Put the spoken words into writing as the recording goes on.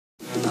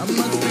I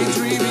must be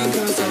dreaming,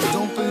 cause I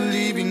don't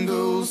believe in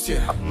ghosts,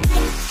 yeah.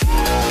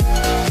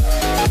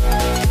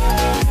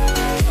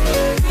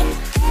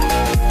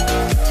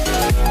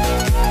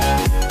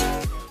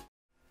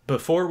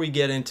 Before we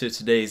get into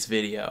today's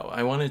video,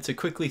 I wanted to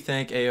quickly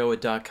thank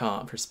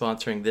Aoa.com for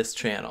sponsoring this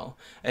channel.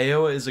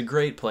 Aoa is a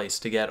great place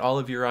to get all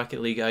of your Rocket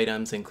League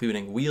items,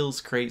 including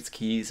wheels, crates,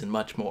 keys, and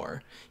much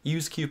more.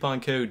 Use coupon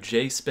code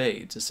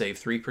JSPADE to save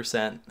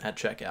 3% at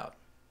checkout.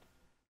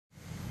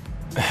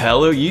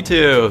 Hello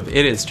YouTube,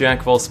 it is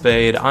Jack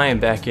Spade. I am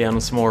back in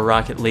with some more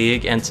Rocket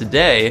League, and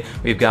today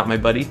we've got my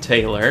buddy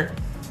Taylor.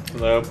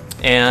 Hello.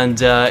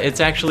 And it's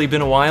actually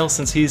been a while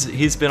since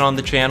he's been on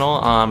the channel.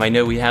 I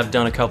know we have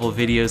done a couple of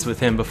videos with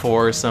him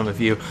before. Some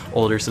of you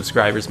older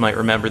subscribers might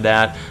remember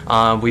that.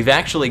 We've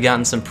actually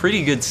gotten some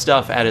pretty good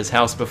stuff at his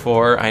house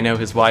before. I know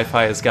his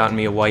Wi-Fi has gotten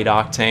me a white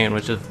Octane,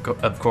 which is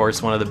of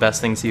course one of the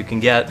best things you can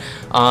get.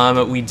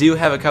 We do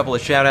have a couple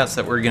of shout outs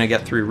that we're gonna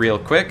get through real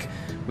quick.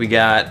 We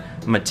got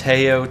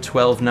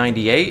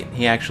Mateo1298.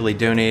 He actually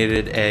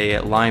donated a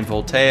line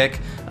voltaic.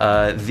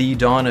 The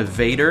Dawn of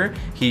Vader,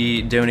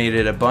 he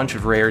donated a bunch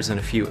of rares and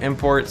a few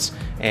imports,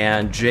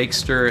 and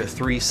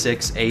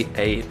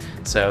Jakester3688.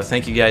 So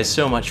thank you guys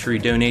so much for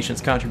your donations,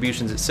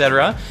 contributions,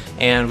 etc.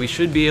 And we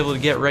should be able to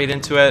get right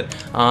into it.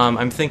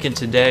 I'm thinking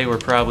today we're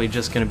probably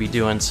just going to be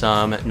doing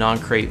some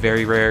non-crate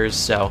very rares,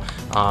 so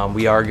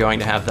we are going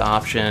to have the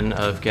option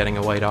of getting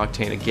a white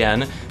Octane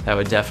again. That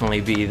would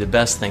definitely be the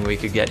best thing we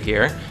could get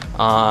here.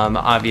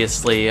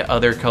 Obviously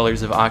other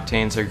colors of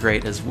Octanes are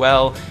great as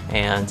well,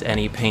 and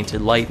any painted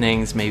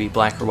lightnings, maybe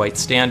black or white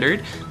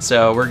standard.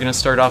 So we're gonna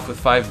start off with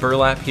 5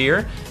 burlap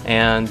here,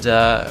 and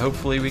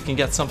hopefully we can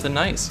get something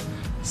nice.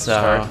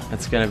 So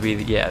it's gonna be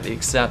the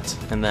accept,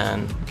 and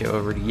then go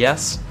over to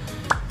yes,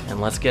 and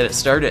let's get it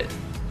started.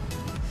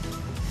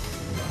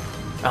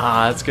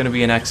 It's gonna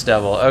be an X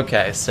double.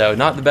 Okay, so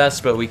not the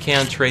best, but we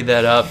can trade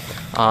that up.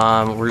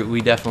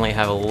 We definitely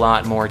have a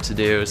lot more to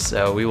do,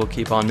 so we will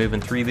keep on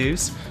moving through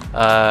these.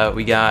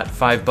 We got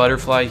 5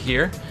 butterfly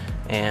here,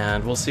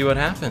 and we'll see what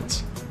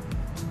happens.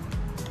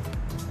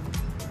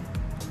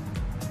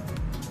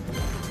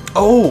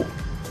 Oh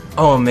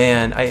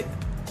man, I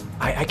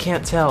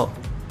can't tell.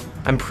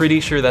 I'm pretty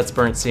sure that's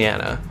burnt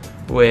sienna,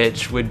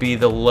 which would be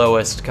the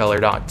lowest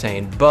colored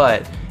Octane,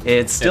 but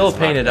it's still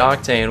painted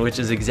Octane, which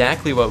is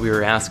exactly what we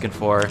were asking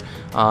for.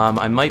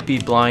 I might be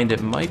blind,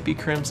 it might be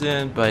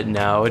crimson, but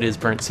no, it is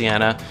burnt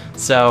sienna.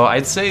 So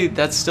I'd say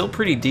that's still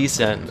pretty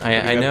decent.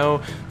 I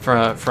know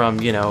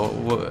from you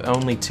know,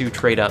 only 2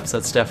 trade ups,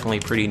 that's definitely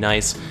pretty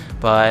nice.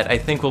 But I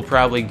think we'll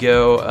probably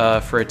go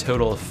for a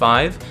total of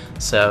 5.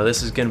 So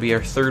this is going to be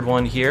our 3rd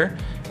one here,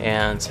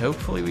 and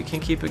hopefully we can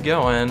keep it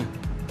going.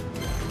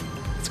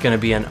 It's going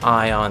to be an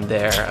ion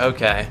there.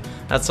 Okay.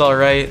 That's all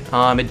right.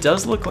 It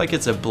does look like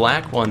it's a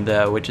black one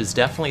though, which is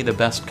definitely the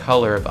best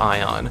color of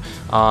ion.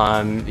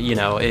 You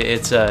know,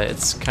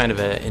 it's kind of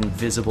an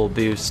invisible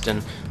boost,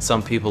 and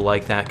some people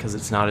like that because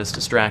it's not as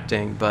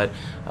distracting. But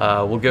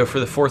we'll go for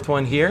the 4th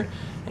one here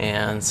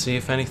and see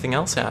if anything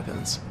else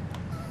happens.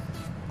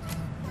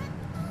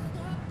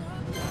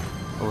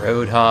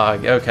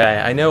 Roadhog. Okay,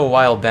 I know a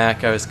while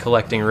back I was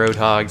collecting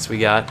Roadhogs. We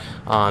got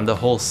the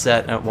whole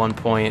set at one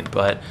point,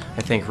 but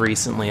I think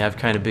recently I've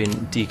kind of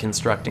been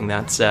deconstructing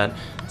that set.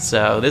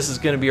 So this is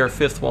going to be our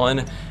 5th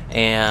one,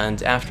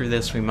 and after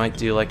this we might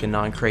do like a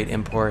non-crate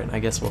import. I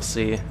guess we'll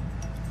see.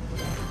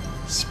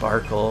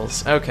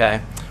 Sparkles.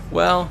 Okay,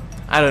 well,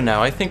 I don't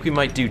know. I think we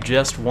might do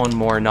just one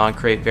more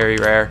non-crate very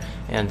rare,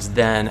 and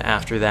then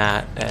after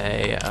that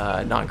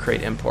a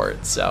non-crate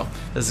import. So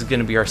this is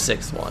going to be our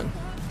 6th one.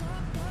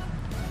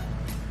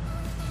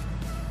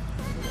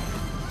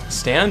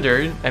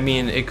 Standard, I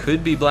mean, it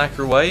could be black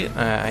or white.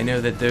 I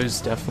know that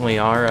those definitely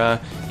are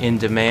in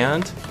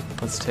demand.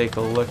 Let's take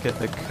a look at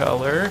the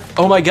color.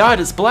 Oh my god,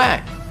 it's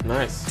black!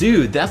 Nice.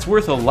 Dude, that's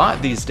worth a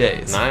lot these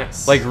days.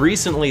 Nice. Like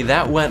recently,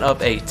 that went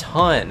up a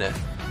ton.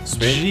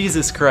 Sweet.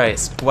 Jesus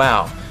Christ,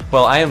 wow.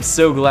 Well, I am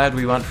so glad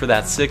we went for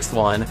that 6th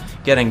one,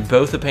 getting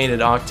both the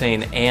painted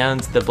Octane and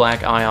the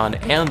black ion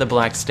and the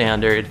black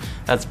standard.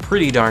 That's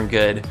pretty darn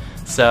good.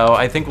 So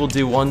I think we'll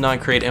do one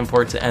non-crate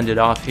import to end it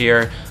off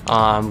here.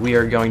 We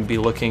are going to be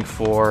looking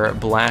for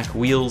black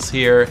wheels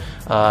here,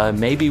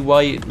 maybe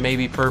white,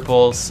 maybe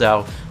purple.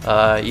 So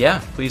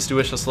yeah, please do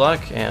wish us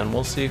luck, and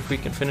we'll see if we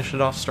can finish it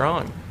off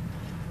strong.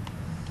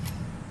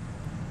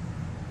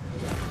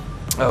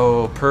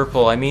 Oh,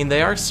 purple. I mean,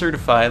 they are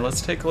certified.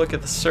 Let's take a look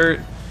at the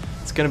cert.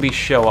 It's going to be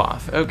show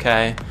off.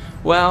 Okay,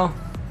 well,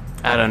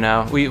 I don't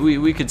know.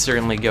 We could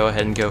certainly go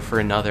ahead and go for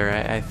another.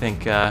 I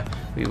think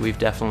we've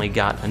definitely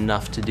got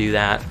enough to do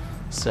that.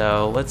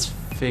 So let's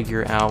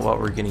figure out what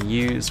we're going to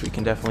use. We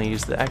can definitely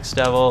use the X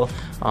Devil.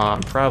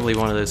 Probably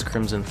one of those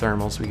Crimson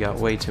Thermals. We got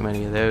way too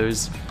many of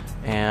those.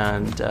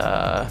 And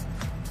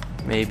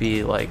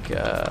maybe like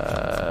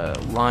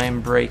Lime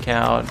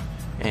Breakout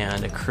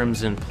and a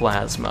Crimson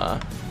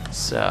Plasma.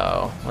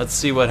 So let's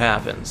see what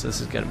happens. This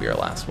is going to be our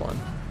last one.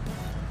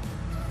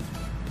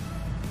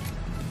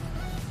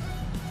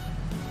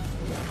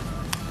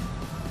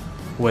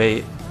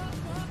 Wait.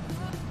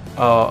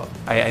 Oh,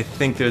 I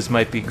think those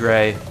might be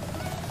gray.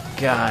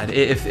 God,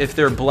 if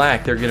they're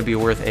black, they're gonna be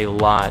worth a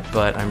lot,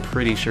 but I'm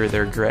pretty sure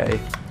they're gray.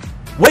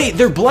 Wait,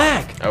 they're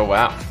black! Oh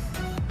wow.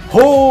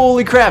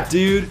 Holy crap,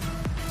 dude!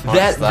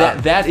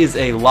 That? That is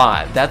a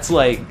lot.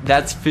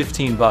 That's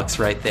 15 bucks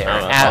right there,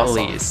 Oh, that's at awesome.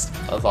 least.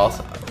 That's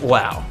awesome.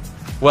 Wow.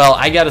 Well,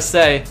 I gotta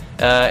say,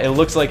 it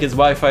looks like his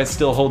Wi-Fi is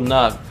still holding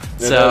up.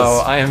 It So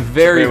does. I am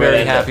very, Great way to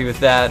very end happy it. with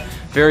that.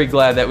 Very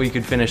glad that we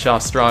could finish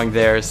off strong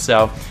there.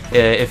 So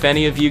if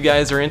any of you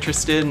guys are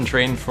interested in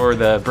trading for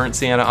the Burnt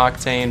Sienna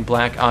Octane,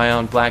 Black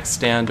Ion, Black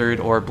Standard,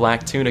 or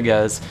Black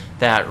Tunigas,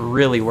 that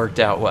really worked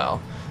out well.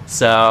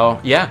 So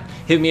yeah,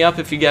 hit me up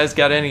if you guys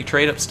got any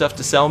trade-up stuff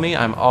to sell me.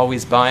 I'm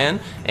always buying,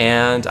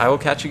 and I will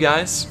catch you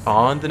guys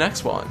on the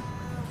next one.